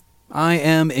I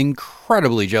am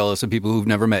incredibly jealous of people who've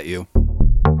never met you.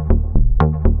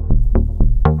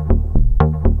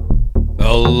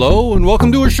 Hello, and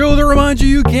welcome to a show that reminds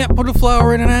you can't put a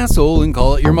flower in an asshole and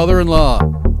call it your mother-in-law.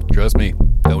 Trust me,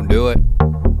 don't do it.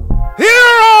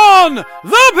 Here on the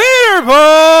Peter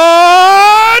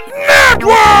Pod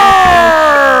Network!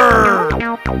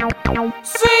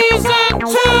 Season 2!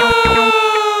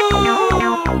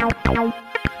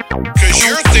 Because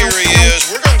your theory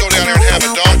is we're going to go down there and have a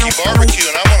donkey barbecue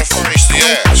and I want to furnish the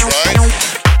ass, right?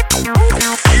 You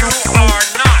are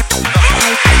not.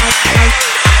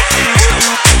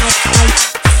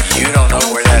 You don't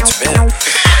know where that's been.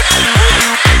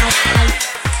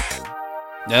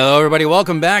 Hello everybody,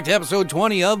 welcome back to episode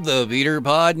 20 of the Peter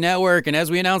Pod Network. And as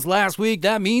we announced last week,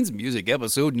 that means music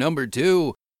episode number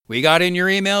 2. We got in your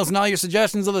emails and all your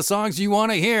suggestions of the songs you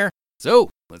want to hear. So,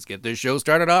 let's get this show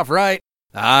started off right.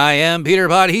 I am Peter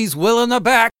Pod, he's Will in the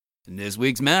back. And this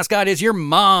week's mascot is your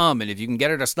mom. And if you can get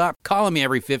her to stop calling me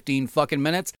every 15 fucking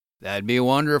minutes, that'd be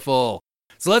wonderful.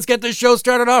 So let's get this show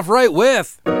started off right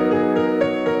with...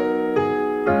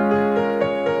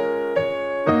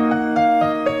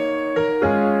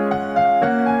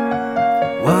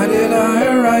 Why did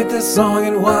I write this song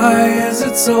and why is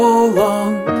it so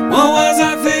long? What was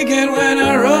I thinking when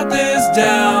I wrote this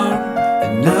down?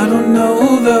 And I don't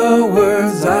know the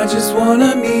words, I just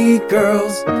wanna meet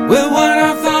girls with what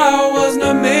I thought was an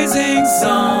amazing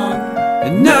song.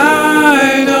 And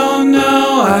I don't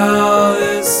know how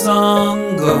this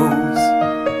song goes.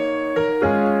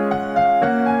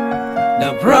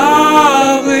 Now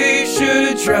probably should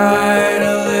have tried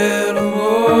a little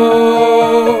more.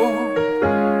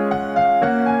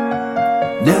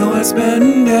 Now I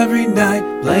spend every night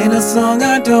playing a song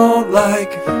I don't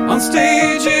like on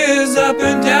stages up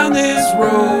and down this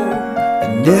road.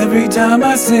 And every time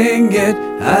I sing it,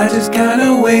 I just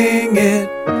kinda wing it,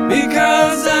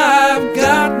 because I've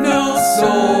got no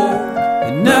soul.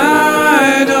 And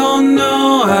I don't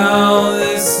know how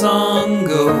this song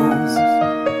goes.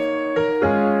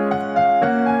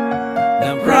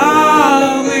 Now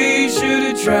probably should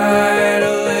have tried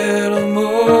a little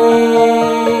more.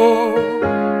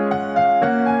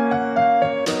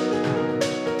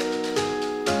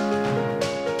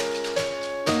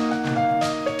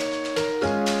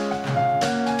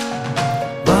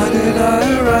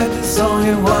 I write this song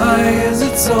and why is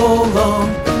it so long?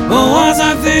 What was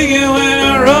I thinking when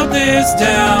I wrote this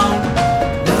down?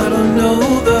 I don't know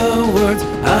the words,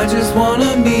 I just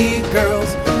wanna meet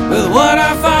girls with what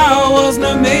I thought was an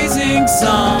amazing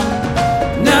song.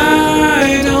 And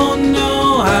I don't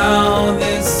know how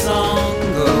this song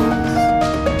goes.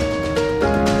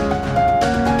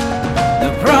 I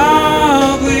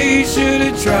probably should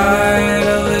have tried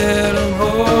a little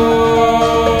more.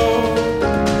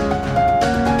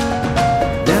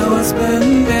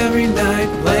 Spend every night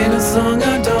playing a song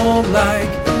I don't like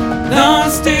on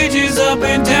stages up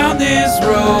and down this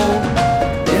road.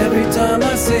 Every time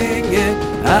I sing it,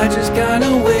 I just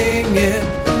kinda wing it,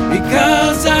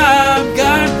 because I've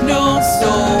got no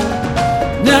soul.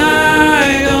 And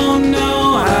I don't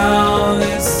know how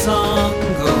this song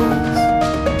goes.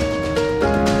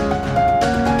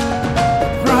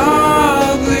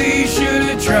 Probably should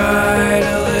have tried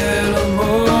a little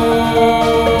more.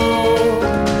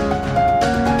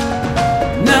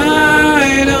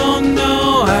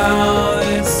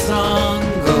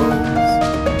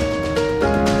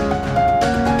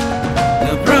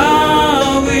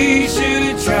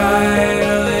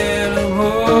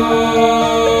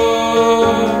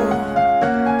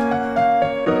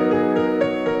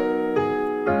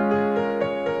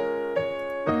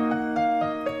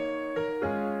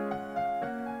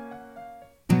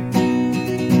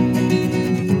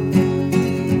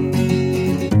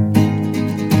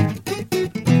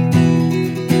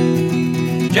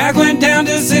 Jack went down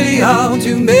to City Hall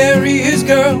to marry his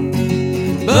girl,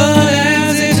 but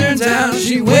as it turns out,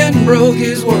 she went and broke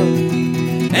his world.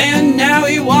 And now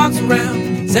he walks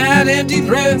around sad and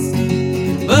depressed,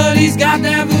 but he's got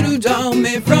that voodoo doll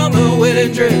made from a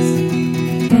wedding dress.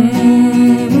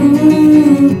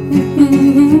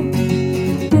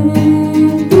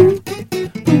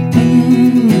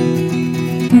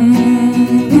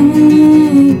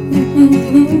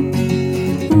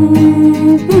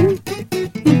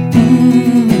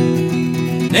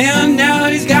 And now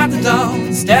that he's got the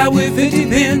doll stabbed with 50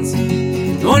 pins,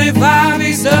 25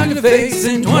 he stuck in the face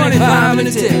and 25 in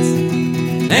the tits.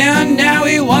 And now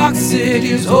he walks the city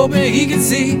just hoping he can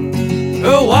see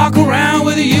her walk around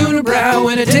with a unibrow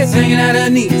and her tits hanging at her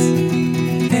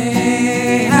knees.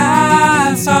 Hey,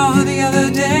 I saw her the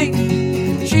other day.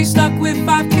 She stuck with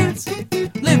 5 kids,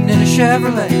 living in a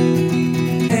Chevrolet.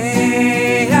 Hey,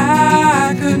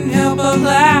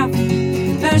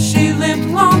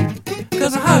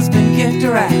 kicked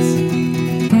her ass.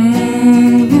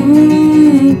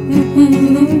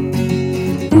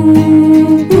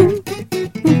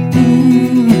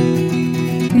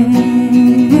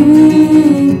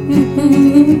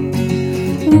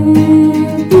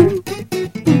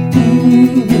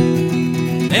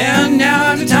 And now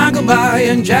after time go by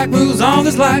and Jack moves on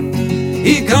this life,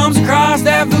 he comes across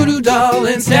that voodoo doll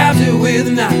and stabs it with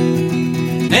a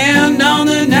knife. And on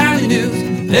the nightly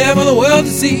news, there for the world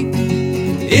to see,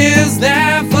 is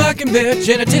that fucking bitch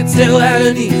and her tits still at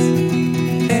her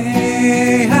knees.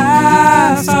 Hey,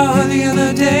 I saw her the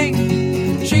other day.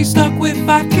 She stuck with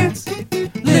 5 kids,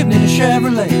 living in a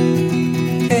Chevrolet.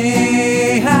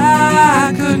 Hey,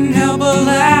 I couldn't help but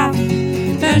laugh.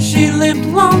 Then she limped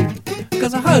along,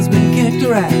 cause her husband kicked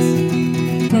her ass.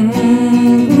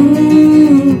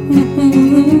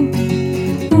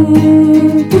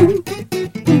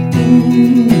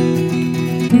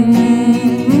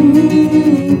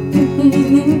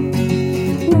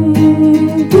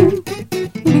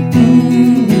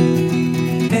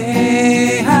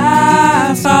 Hey,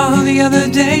 I saw her the other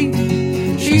day.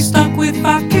 She stuck with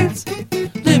 5 kids,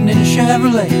 living in a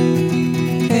Chevrolet.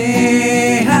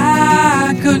 Hey,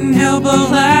 I couldn't help but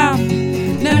laugh.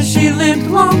 Now she limped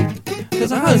along,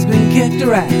 cause her husband kicked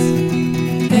her ass.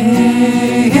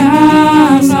 Hey,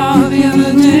 I saw her the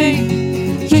other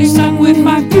day. She stuck with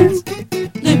 5 kids,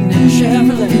 living in a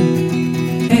Chevrolet.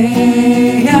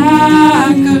 Hey,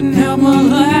 I couldn't help but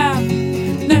laugh.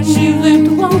 Now she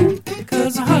limped along,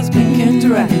 cause her husband kicked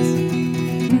her ass.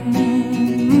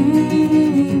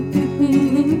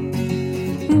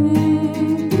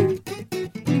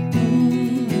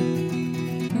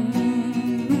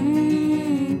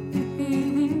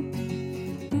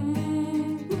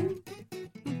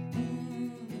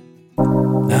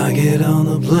 I get on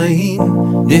the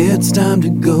plane, it's time to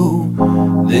go.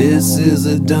 This is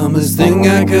the dumbest thing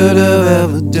I could have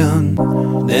ever done.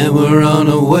 Then we're on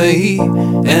our way,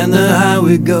 and the higher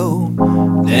we go,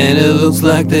 and it looks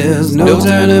like there's no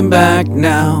turning back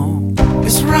now.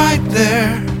 It's right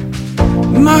there,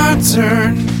 my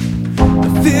turn.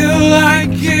 I feel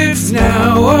like it's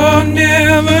now or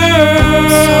never.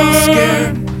 So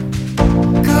scared,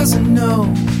 cause I know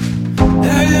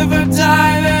that if I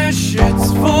die, that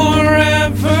shit's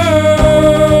forever.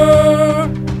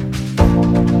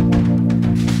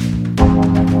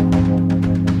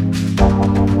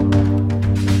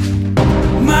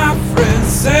 My friend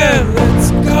said,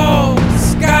 let's go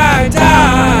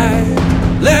skydive.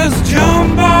 Let's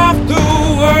jump off the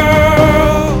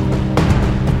world.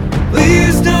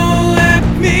 Please don't let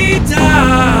me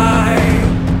die.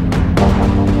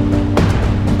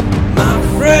 My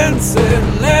friend said,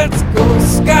 let's go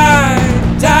skydive.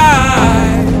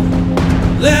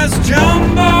 Let's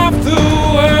jump off the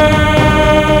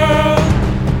world.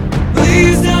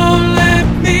 Please don't let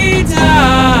me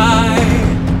die.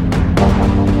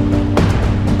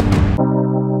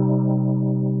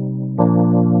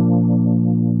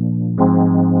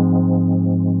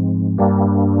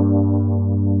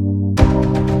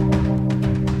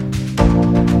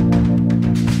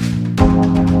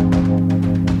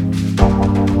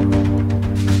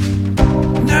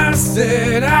 And I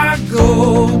said I'd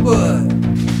go, but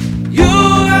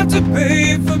you'll have to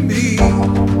pay for me.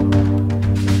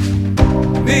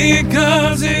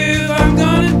 Because if I'm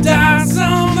gonna die,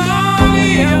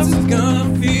 somebody else is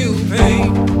gonna feel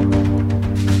pain.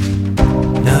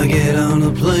 Now get on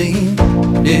the plane,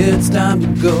 it's time to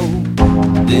go.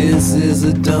 This is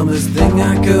the dumbest thing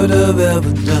I could have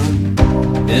ever done.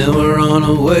 And we're on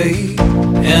our way,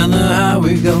 and the higher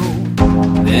we go,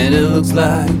 and it looks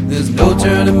like there's no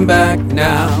turning back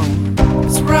now.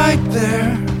 It's right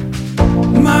there,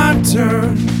 my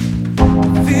turn.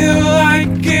 I feel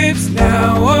like it's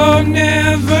now or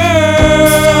never.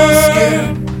 So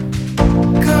scared,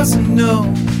 cause I know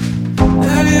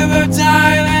that if I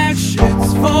die, that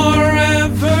shit's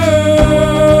forever.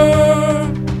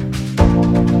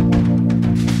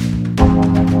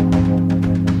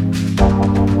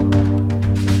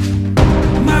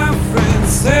 My friend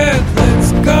said,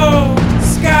 let's go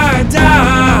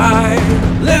skydive.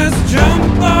 Let's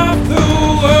jump off the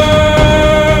world.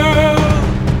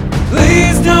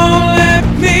 Please don't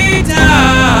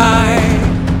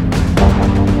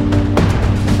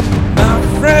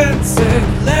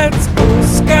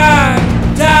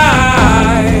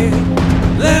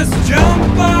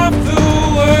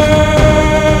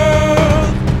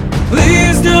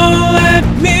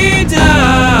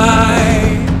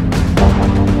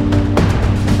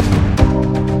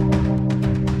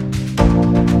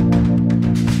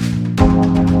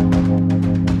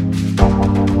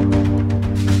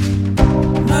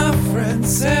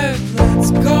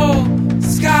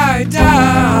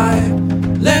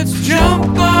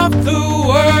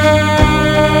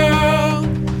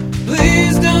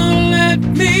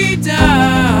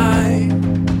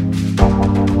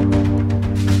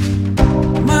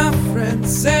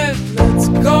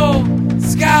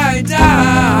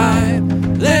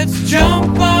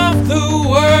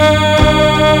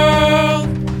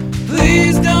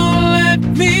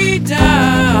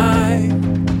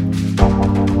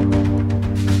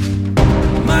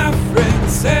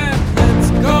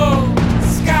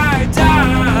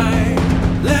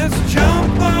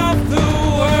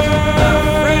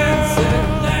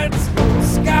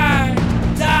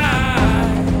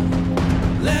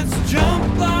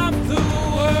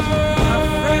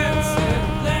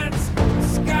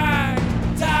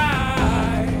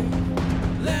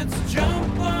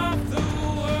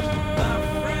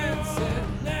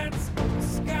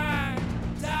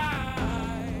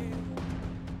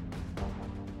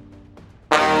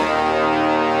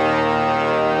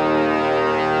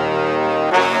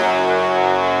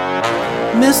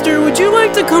Mister, would you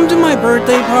like to come to my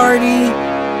birthday party?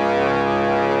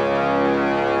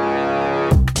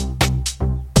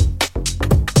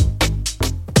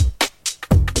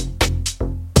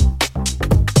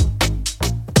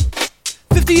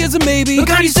 Is a maybe. The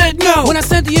kind you said no when I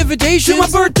sent the invitation to my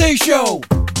birthday show.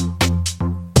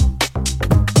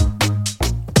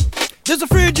 There's a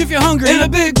fridge if you're hungry and a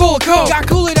big bowl of Coke. Got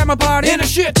Kool-Aid at my party and a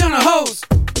shit ton of hoes.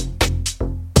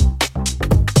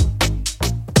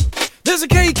 There's a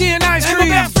cake and ice cream and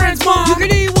my best friend's mom. You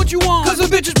can eat what you want, cause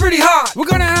the bitch is pretty hot. We're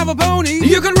gonna have a pony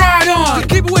you can ride on. Just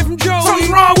keep away from Joe.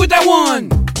 Something's wrong with that one.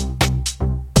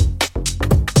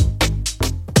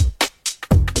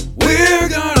 We're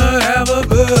gonna have a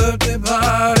birthday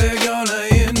party, gonna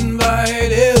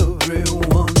invite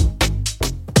everyone.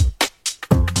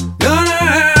 Gonna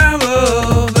have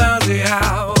a fancy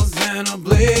house and a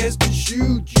place to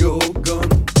shoot your gun.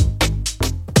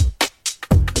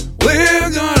 We're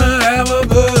gonna have a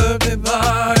birthday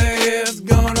party, it's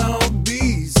gonna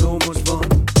be so much fun.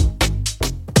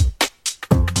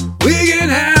 We can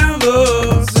have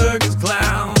a circus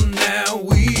clown, now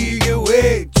we get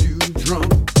way too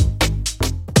drunk.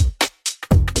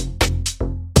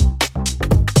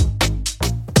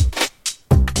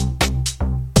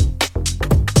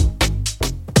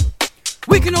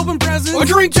 We can open presents or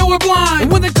drink till we're blind.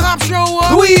 And when the cops show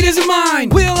up, the weed isn't mine.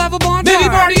 We'll have a bonfire, maybe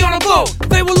party on a boat.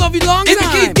 They will love you long time if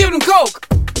you keep giving them coke.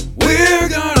 We're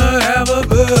gonna have a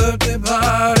birthday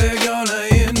party, gonna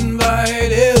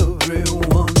invite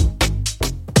everyone.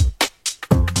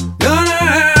 Gonna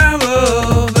have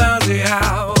a fancy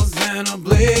house and a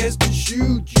place to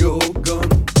shoot your gun.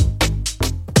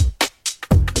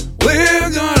 We're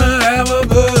gonna have a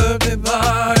birthday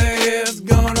party, it's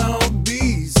gonna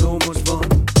be so much fun.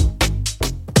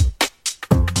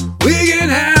 We can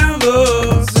have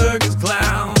a circus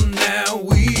clown, now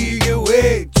we get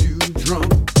way too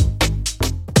drunk.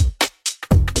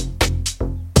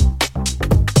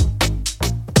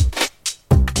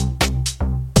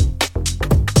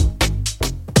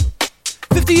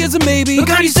 Is a maybe. The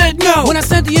kind you said no when I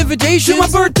sent the invitation to my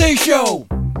birthday show.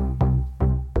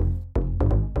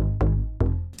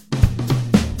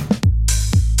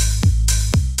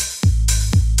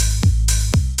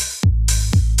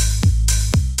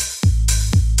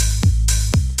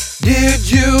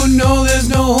 Did you know there's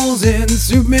no holes in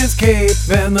Superman's cape?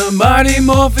 And the Mighty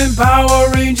Morphin Power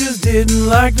Rangers didn't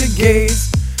like the gays.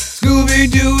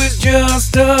 Scooby-Doo is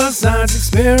just a science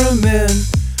experiment.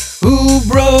 Who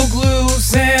broke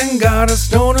loose and got a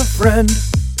stoner friend?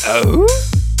 Oh?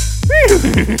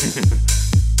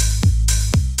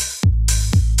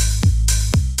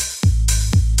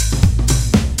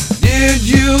 Did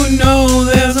you know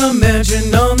there's a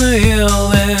mansion on the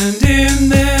hill, and in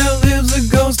there lives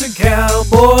a ghost of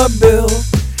Cowboy Bill?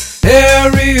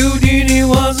 Harry Houdini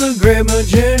was a great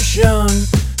magician,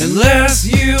 unless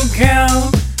you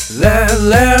count that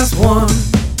last one.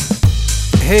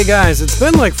 Hey guys, it's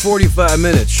been like 45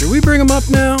 minutes. Should we bring him up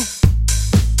now?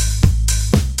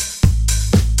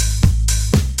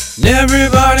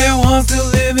 Everybody wants to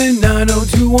live in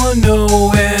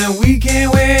 90210, and we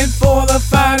can't wait for the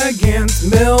fight against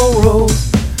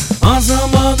Melrose. On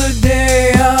some other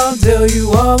day, I'll tell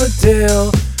you all the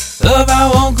tale of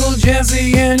how Uncle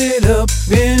Jesse ended up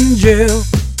in jail.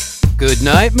 Good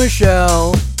night,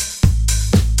 Michelle.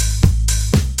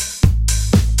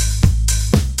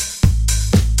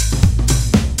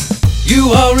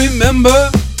 You all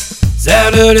remember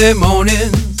Saturday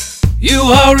mornings. You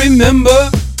all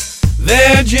remember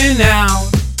vegging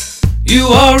out. You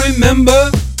all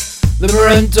remember the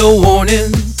parental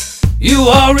warnings. You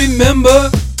all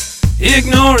remember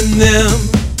ignoring them.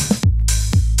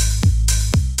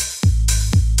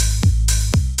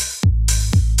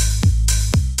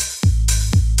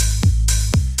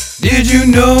 Did you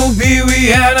know Pee-wee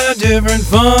had a different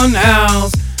fun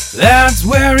house? That's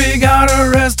where he got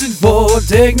arrested for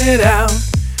taking it out.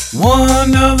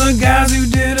 One of the guys who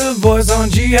did a voice on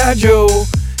G.I. Joe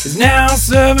is now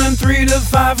serving 3 to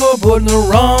 5 for putting the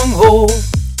wrong hole.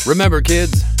 Remember,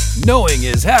 kids, knowing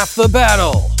is half the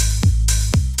battle.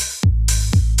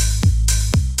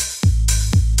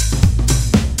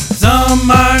 Some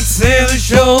might say the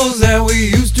shows that we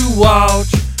used to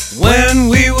watch when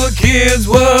we were kids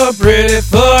were pretty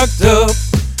fucked up.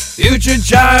 Future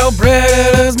child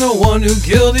predators, no one who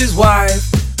killed his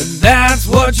wife. That's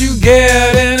what you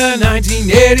get in a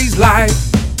 1980s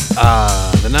life.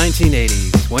 The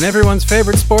 1980s, when everyone's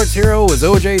favorite sports hero was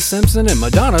O.J. Simpson and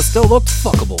Madonna still looked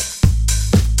fuckable.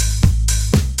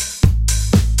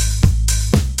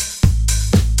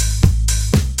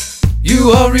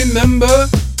 You all remember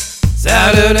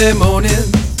Saturday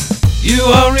mornings. You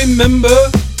all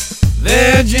remember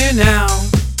vegging out.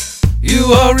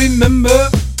 You all remember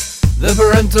the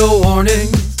parental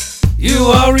warnings. You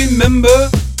all remember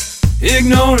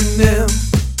ignoring them.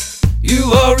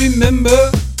 You all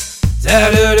remember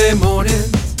Saturday mornings.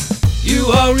 You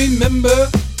all remember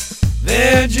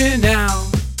vegging out.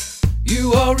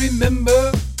 You all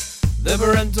remember the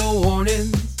parental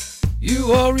warnings.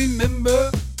 You all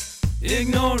remember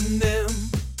ignoring them.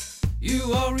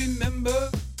 You all remember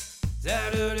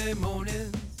Saturday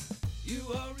mornings. You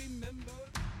all remember.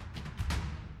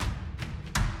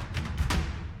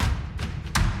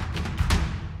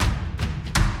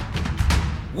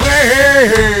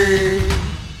 Way,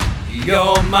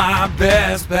 you're my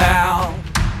best pal.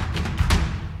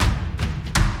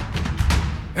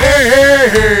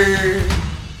 Hey,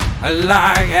 I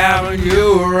like having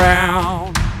you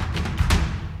around.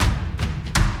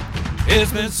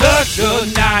 It's been such a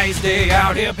nice day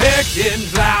out here picking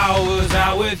flowers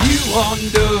out with you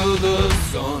under the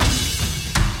sun.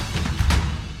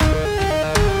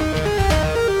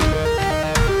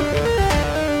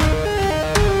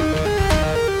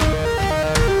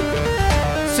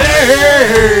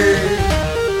 Say,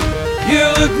 you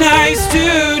look nice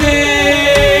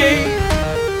today.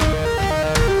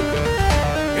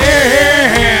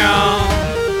 Yeah,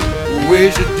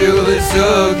 we should do this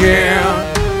again.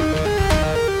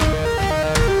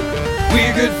 We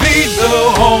could feed the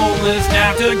homeless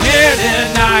now to get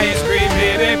an ice cream.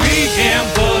 Baby, pecan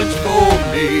fudge for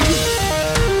me.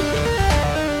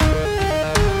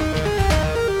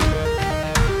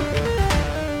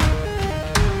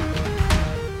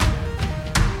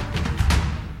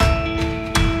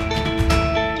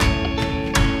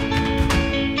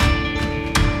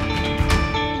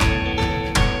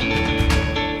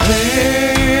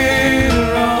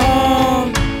 Later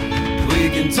on, we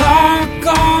can talk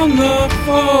on the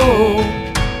phone.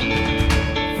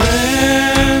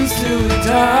 Friends till we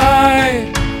die,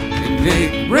 and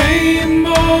make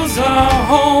rainbows our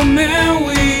home, and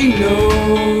we know.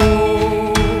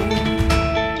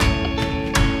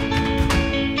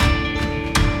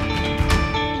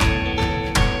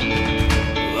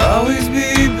 We'll always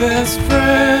be best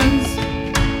friends,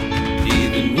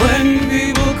 even when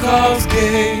people call us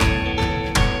gay.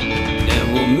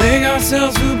 And we'll make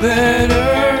ourselves feel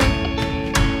better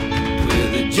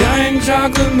with a giant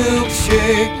chocolate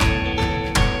milkshake.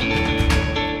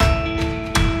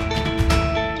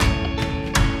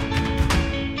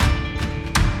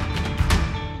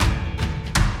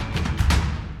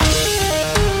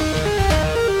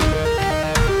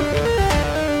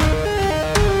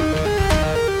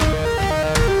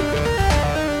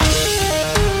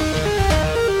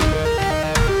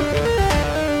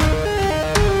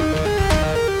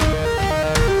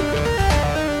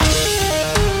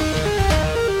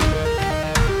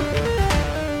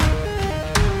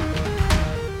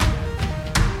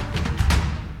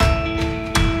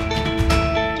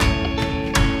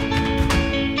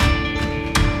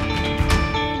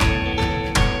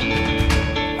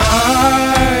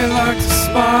 I like to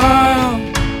smile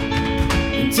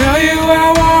and tell you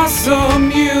how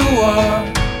awesome you are.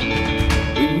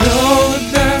 We know the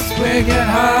best way to get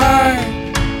high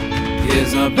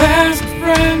is our best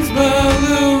friend's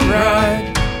balloon ride.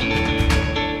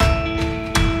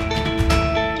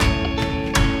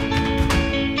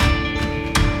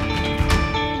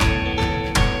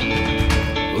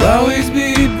 We'll always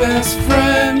be best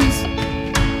friends,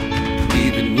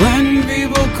 even when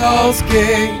people call us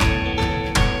gay.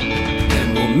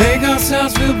 And we'll make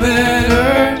ourselves feel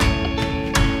better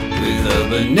with a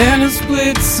banana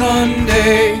split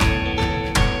sundae.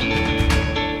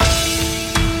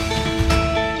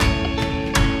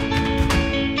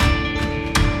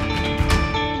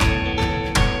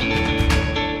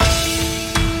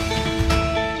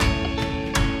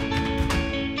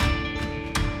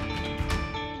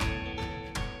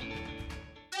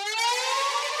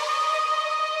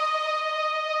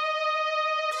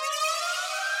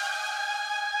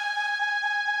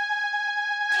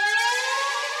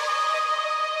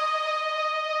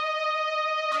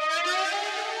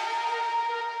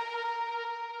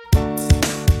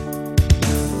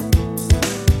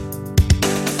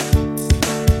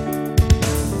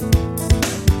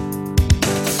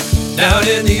 Out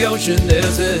in the ocean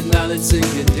there's an island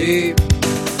sinking deep,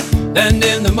 and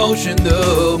in the motion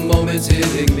the moment's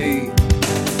hitting me.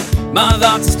 My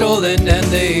thoughts are stolen and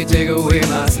they take away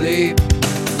my sleep.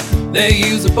 They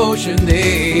use a potion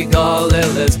they call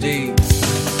LSD.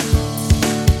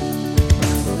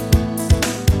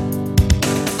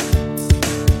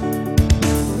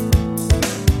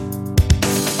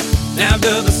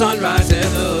 After the sunrise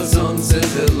and the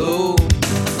sunset below,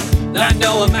 I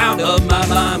know I'm out of my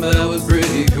mind, but that was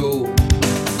pretty cool.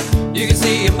 You can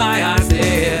see in my eyes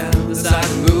there the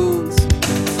size of moons.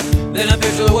 Then I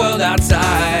picture the world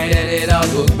outside and it all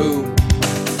goes boom.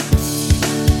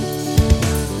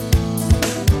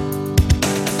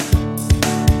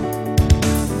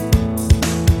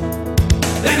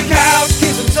 Then the couch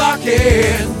keeps him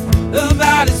talking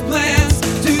about his plans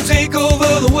to take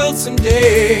over the world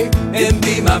someday and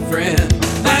be my friend.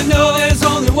 I know there's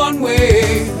only one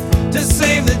way to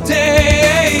save the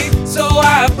day, so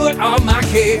I put on my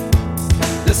cape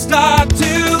to start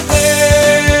to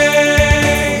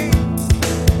play,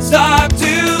 start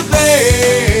to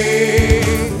play.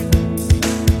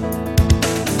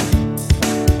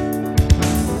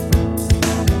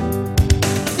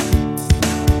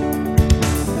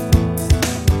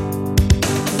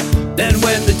 Then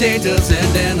when the day does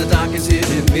end and the dark is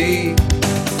hitting me,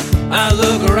 I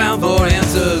look around for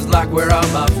answers like where are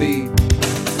my feet.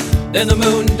 Then the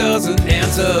moon doesn't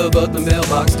answer, but the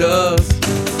mailbox does.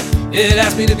 It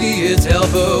asks me to be its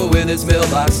helper with its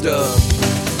mailbox stuff.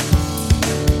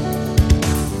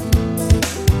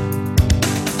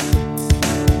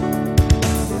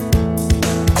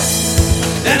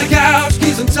 And the couch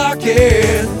keeps on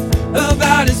talking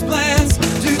about his plans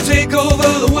to take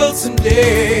over the world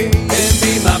someday and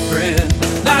be my friend.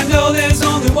 I know there's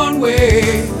only one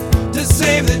way to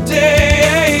save the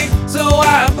day, so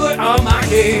I put on my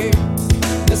cape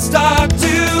to start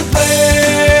to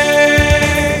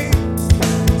play,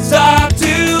 start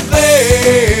to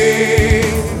play.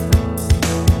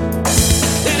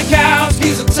 Then the couch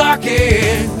keeps on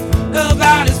talking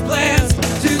about his plans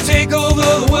to take over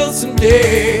the world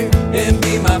someday and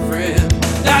be my friend.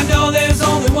 I know there's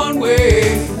only one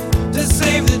way to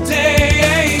save the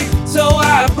day, so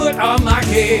I put on my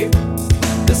cape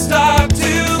to start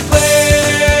to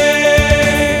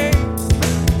play,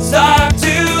 start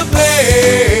to play.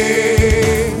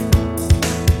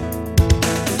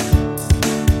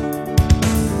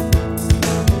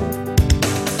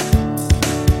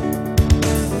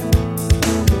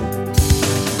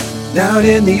 Down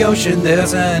in the ocean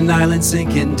there's an island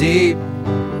sinking deep,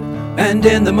 and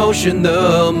in the motion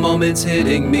the moment's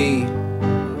hitting me.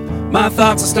 My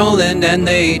thoughts are stolen and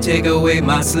they take away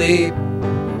my sleep.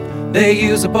 They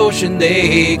use a potion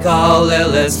they call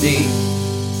LSD.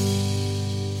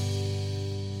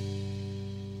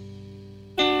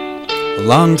 A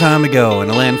long time ago, in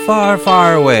a land far,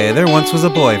 far away, there once was a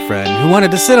boyfriend who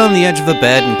wanted to sit on the edge of the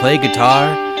bed and play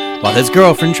guitar while his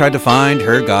girlfriend tried to find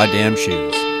her goddamn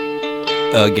shoes.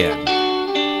 Again.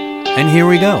 And here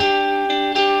we go.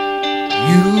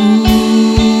 You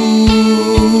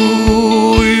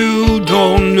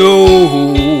don't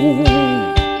know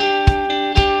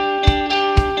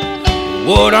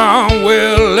what I'm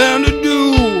willing to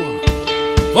do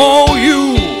for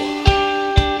you.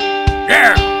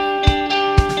 Yeah.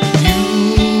 You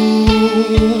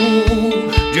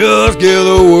just get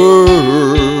the word.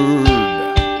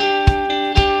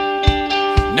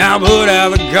 Now put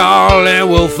out the call and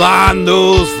we'll find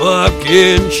those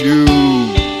fucking shoes.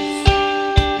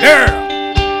 Yeah!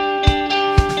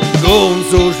 Go on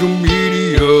social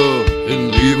media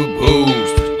and leave a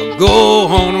post. Go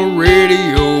on the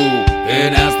radio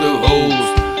and ask the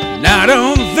host. And I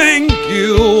don't think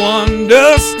you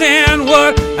understand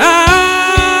what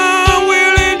I'm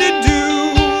willing to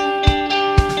do.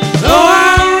 So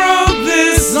I wrote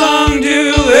this song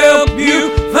to help you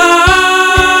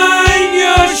find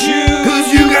your shoes. 'Cause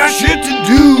you got shit to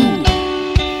do.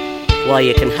 Well,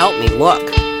 you can help me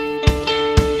look.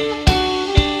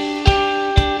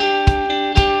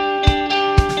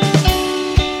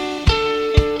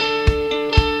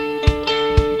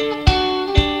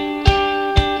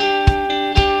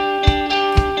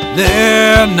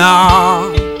 They're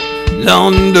not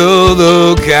under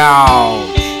the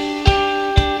couch,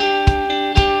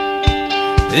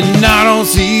 and I don't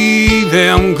see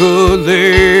them 'cause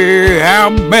they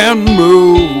have been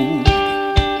moved.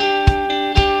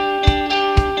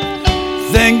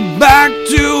 Think back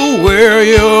to where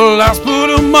you last put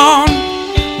them on.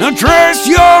 Now trace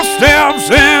your steps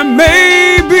and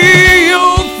maybe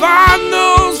you'll find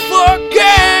those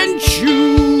fucking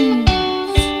shoes.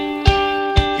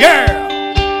 Yeah!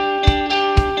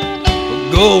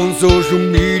 Go on social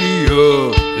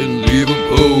media and leave a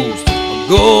post.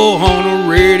 Go on the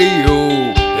radio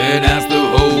and ask the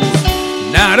host.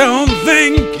 And I don't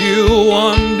think you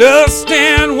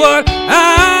understand what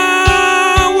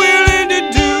I'm willing to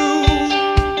do.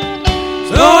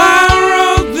 So I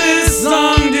wrote this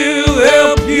song to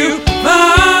help you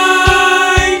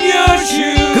find your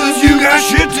shoes. 'Cause you got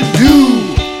shit to do.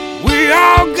 We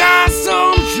all got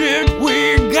some shit we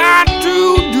got to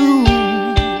do.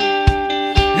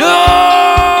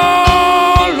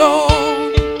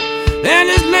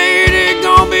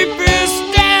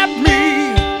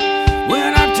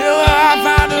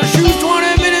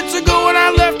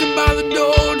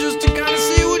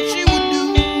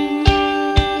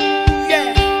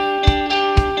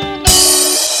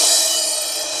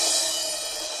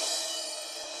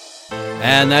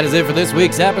 And that is it for this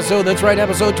week's episode. That's right,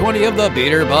 episode 20 of the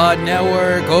Peter Pod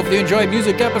Network. Hope you enjoyed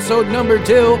music episode number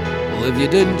 2. Well, if you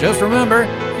didn't, just remember,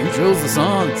 you chose the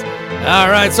songs.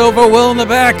 All right, so for Will in the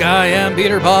back, I am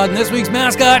Peter Pod, and this week's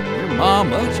mascot, your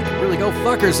mom, well, she can really go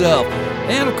fuck herself.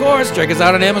 And of course, check us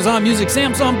out on Amazon Music,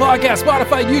 Samsung Podcast,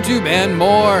 Spotify, YouTube, and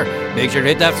more. Make sure to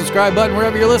hit that subscribe button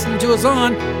wherever you're listening to us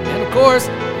on. And of course,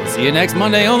 we'll see you next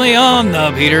Monday only on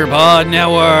the Peter Pod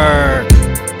Network.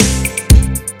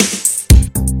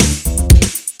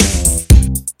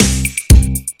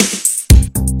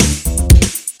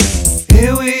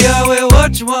 Here we are with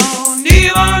what you want,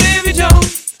 even if you don't.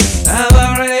 I've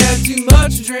already had too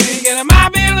much to drink.